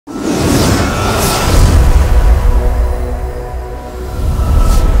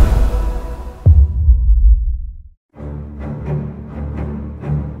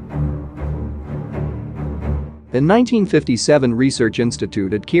In 1957, Research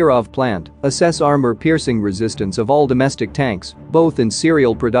Institute at Kirov Plant assess armor-piercing resistance of all domestic tanks, both in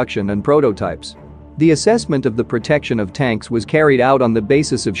serial production and prototypes. The assessment of the protection of tanks was carried out on the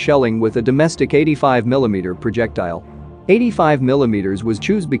basis of shelling with a domestic 85mm projectile. 85mm was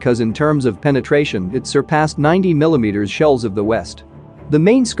chosen because in terms of penetration it surpassed 90mm shells of the West. The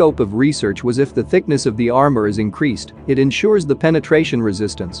main scope of research was if the thickness of the armor is increased, it ensures the penetration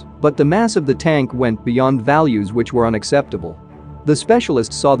resistance, but the mass of the tank went beyond values which were unacceptable. The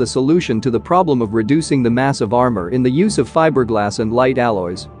specialists saw the solution to the problem of reducing the mass of armor in the use of fiberglass and light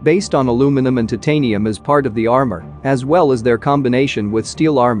alloys based on aluminum and titanium as part of the armor, as well as their combination with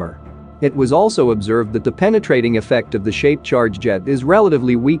steel armor. It was also observed that the penetrating effect of the shaped charge jet is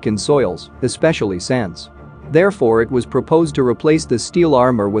relatively weak in soils, especially sands. Therefore, it was proposed to replace the steel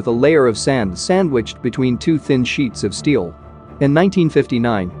armor with a layer of sand sandwiched between two thin sheets of steel. In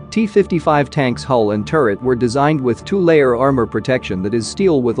 1959, T-55 tank's hull and turret were designed with two-layer armor protection that is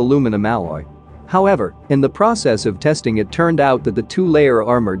steel with aluminum alloy. However, in the process of testing it turned out that the two-layer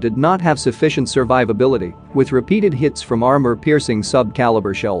armor did not have sufficient survivability, with repeated hits from armor-piercing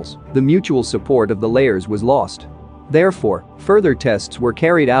sub-caliber shells. The mutual support of the layers was lost. Therefore, further tests were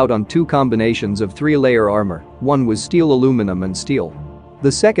carried out on two combinations of three-layer armor. One was steel aluminum and steel.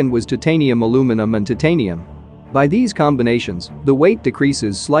 The second was titanium aluminum and titanium. By these combinations, the weight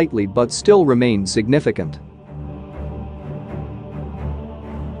decreases slightly but still remains significant.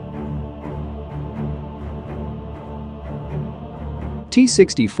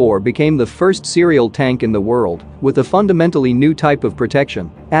 T-64 became the first serial tank in the world with a fundamentally new type of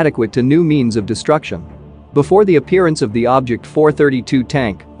protection, adequate to new means of destruction. Before the appearance of the Object 432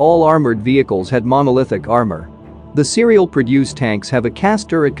 tank, all armored vehicles had monolithic armor. The serial-produced tanks have a cast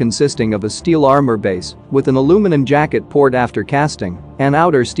turret consisting of a steel armor base with an aluminum jacket poured after casting and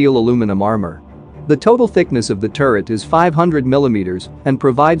outer steel aluminum armor. The total thickness of the turret is 500 mm and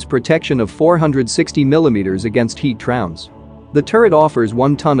provides protection of 460 mm against heat rounds. The turret offers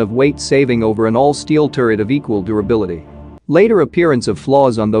 1 ton of weight saving over an all-steel turret of equal durability. Later appearance of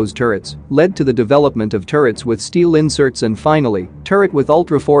flaws on those turrets led to the development of turrets with steel inserts, and finally, turret with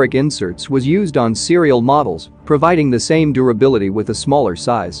ultraphoric inserts was used on serial models, providing the same durability with a smaller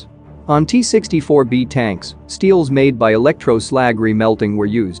size. On T-64B tanks, steels made by electroslag remelting were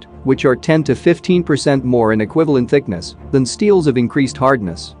used, which are 10 to 15% more in equivalent thickness than steels of increased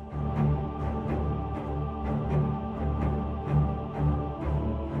hardness.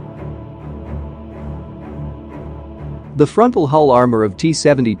 The frontal hull armor of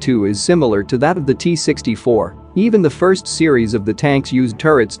T-72 is similar to that of the T-64. Even the first series of the tanks used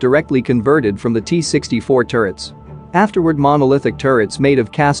turrets directly converted from the T-64 turrets. Afterward, monolithic turrets made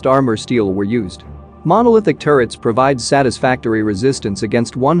of cast armor steel were used. Monolithic turrets provide satisfactory resistance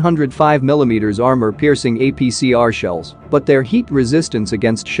against 105mm armor-piercing APCR shells, but their heat resistance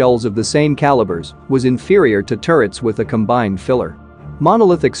against shells of the same calibers was inferior to turrets with a combined filler.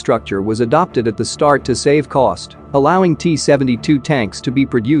 Monolithic structure was adopted at the start to save cost, allowing T-72 tanks to be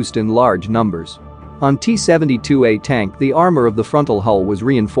produced in large numbers. On T-72A tank, the armor of the frontal hull was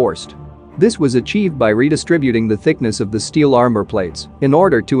reinforced. This was achieved by redistributing the thickness of the steel armor plates in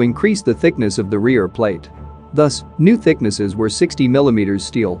order to increase the thickness of the rear plate. Thus, new thicknesses were 60mm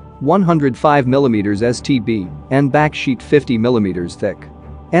steel, 105mm STB, and backsheet 50mm thick.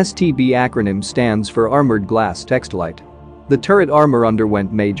 STB acronym stands for Armored Glass Textilite. The turret armor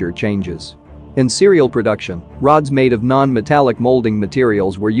underwent major changes. In serial production, rods made of non-metallic molding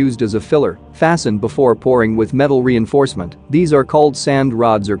materials were used as a filler, fastened before pouring with metal reinforcement. These are called sand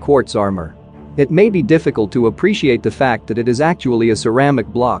rods or quartz armor. It may be difficult to appreciate the fact that it is actually a ceramic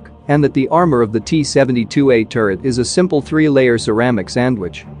block and that the armor of the T-72A turret is a simple 3-layer ceramic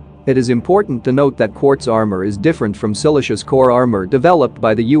sandwich. It is important to note that quartz armor is different from siliceous core armor developed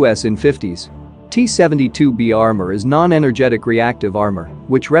by the US in '50s. T-72B armor is non-energetic reactive armor,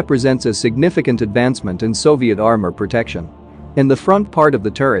 which represents a significant advancement in Soviet armor protection. In the front part of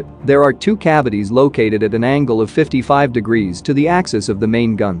the turret, there are 2 cavities located at an angle of 55 degrees to the axis of the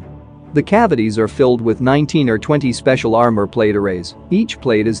main gun. The cavities are filled with 19 or 20 special armor plate arrays. Each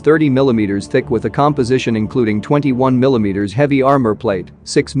plate is 30mm thick with a composition including 21mm heavy armor plate,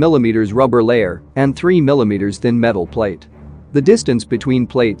 6mm rubber layer, and 3mm thin metal plate. The distance between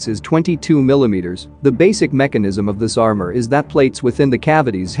plates is 22mm. The basic mechanism of this armor is that plates within the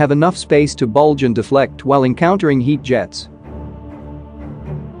cavities have enough space to bulge and deflect while encountering heat jets.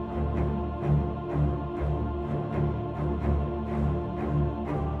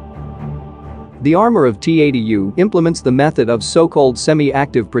 The armor of T-80U implements the method of so-called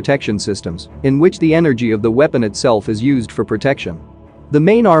semi-active protection systems, in which the energy of the weapon itself is used for protection. The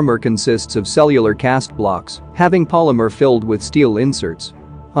main armor consists of cellular cast blocks, having polymer filled with steel inserts.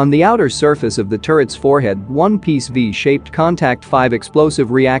 On the outer surface of the turret's forehead, one-piece V-shaped contact 5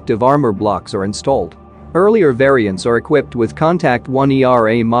 explosive reactive armor blocks are installed. Earlier variants are equipped with contact 1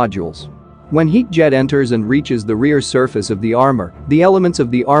 NERA modules. When heat jet enters and reaches the rear surface of the armor, the elements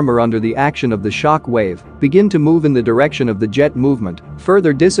of the armor under the action of the shock wave begin to move in the direction of the jet movement,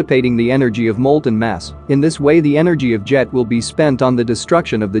 further dissipating the energy of molten mass. In this way, the energy of jet will be spent on the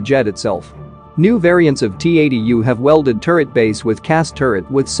destruction of the jet itself. New variants of T-80U have welded turret base with cast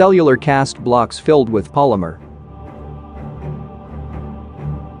turret with cellular cast blocks filled with polymer.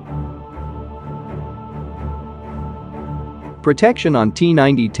 Protection on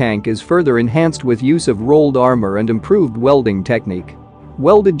T-90 tank is further enhanced with use of rolled armor and improved welding technique.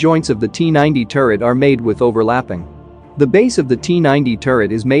 Welded joints of the T-90 turret are made with overlapping. The base of the T-90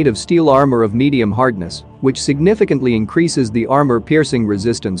 turret is made of steel armor of medium hardness, which significantly increases the armor piercing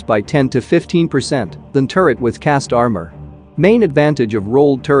resistance by 10 to 15% than turret with cast armor. Main advantage of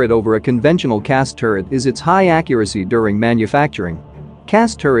rolled turret over a conventional cast turret is its high accuracy during manufacturing.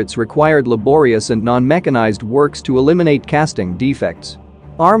 Cast turrets required laborious and non-mechanized works to eliminate casting defects.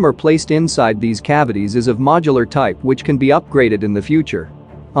 Armor placed inside these cavities is of modular type which can be upgraded in the future.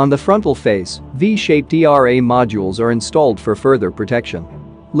 On the frontal face, V-shaped NERA modules are installed for further protection.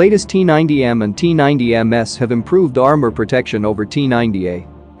 Latest T-90M and T-90MS have improved armor protection over T-90A.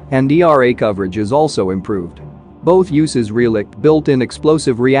 And NERA coverage is also improved. Both uses Relikt built-in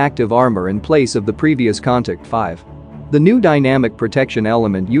explosive reactive armor in place of the previous Contact 5. The new dynamic protection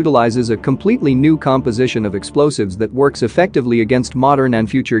element utilizes a completely new composition of explosives that works effectively against modern and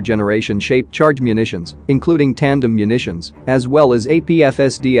future generation shaped charge munitions, including tandem munitions, as well as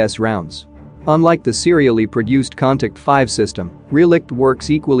APFSDS rounds. Unlike the serially produced Contact 5 system, Relikt works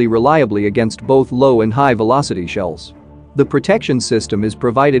equally reliably against both low and high velocity shells. The protection system is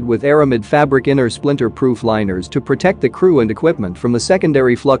provided with aramid fabric inner splinter-proof liners to protect the crew and equipment from the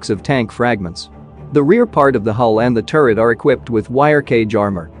secondary flux of tank fragments. The rear part of the hull and the turret are equipped with wire cage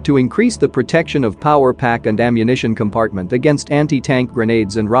armor to increase the protection of power pack and ammunition compartment against anti-tank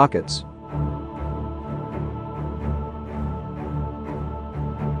grenades and rockets.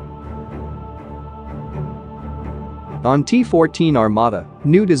 On T-14 Armata,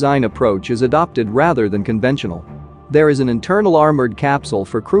 new design approach is adopted rather than conventional. There is an internal armored capsule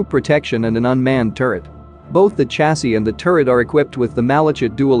for crew protection and an unmanned turret. Both the chassis and the turret are equipped with the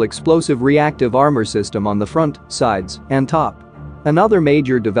Malachite dual explosive reactive armor system on the front, sides, and top. Another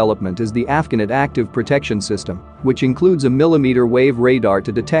major development is the Afterward active protection system, which includes a millimeter wave radar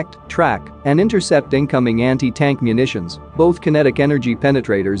to detect, track, and intercept incoming anti-tank munitions, both kinetic energy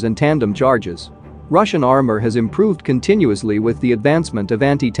penetrators and tandem charges. Russian armor has improved continuously with the advancement of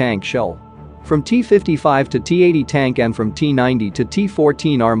anti-tank shell. From T-55 to T-80 tank and from T-90 to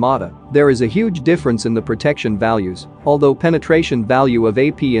T-14 Armata, there is a huge difference in the protection values, although penetration value of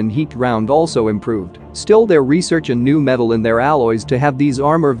AP and heat round also improved. Still, their research and new metal in their alloys to have these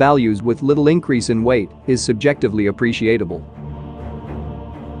armor values with little increase in weight is subjectively appreciable.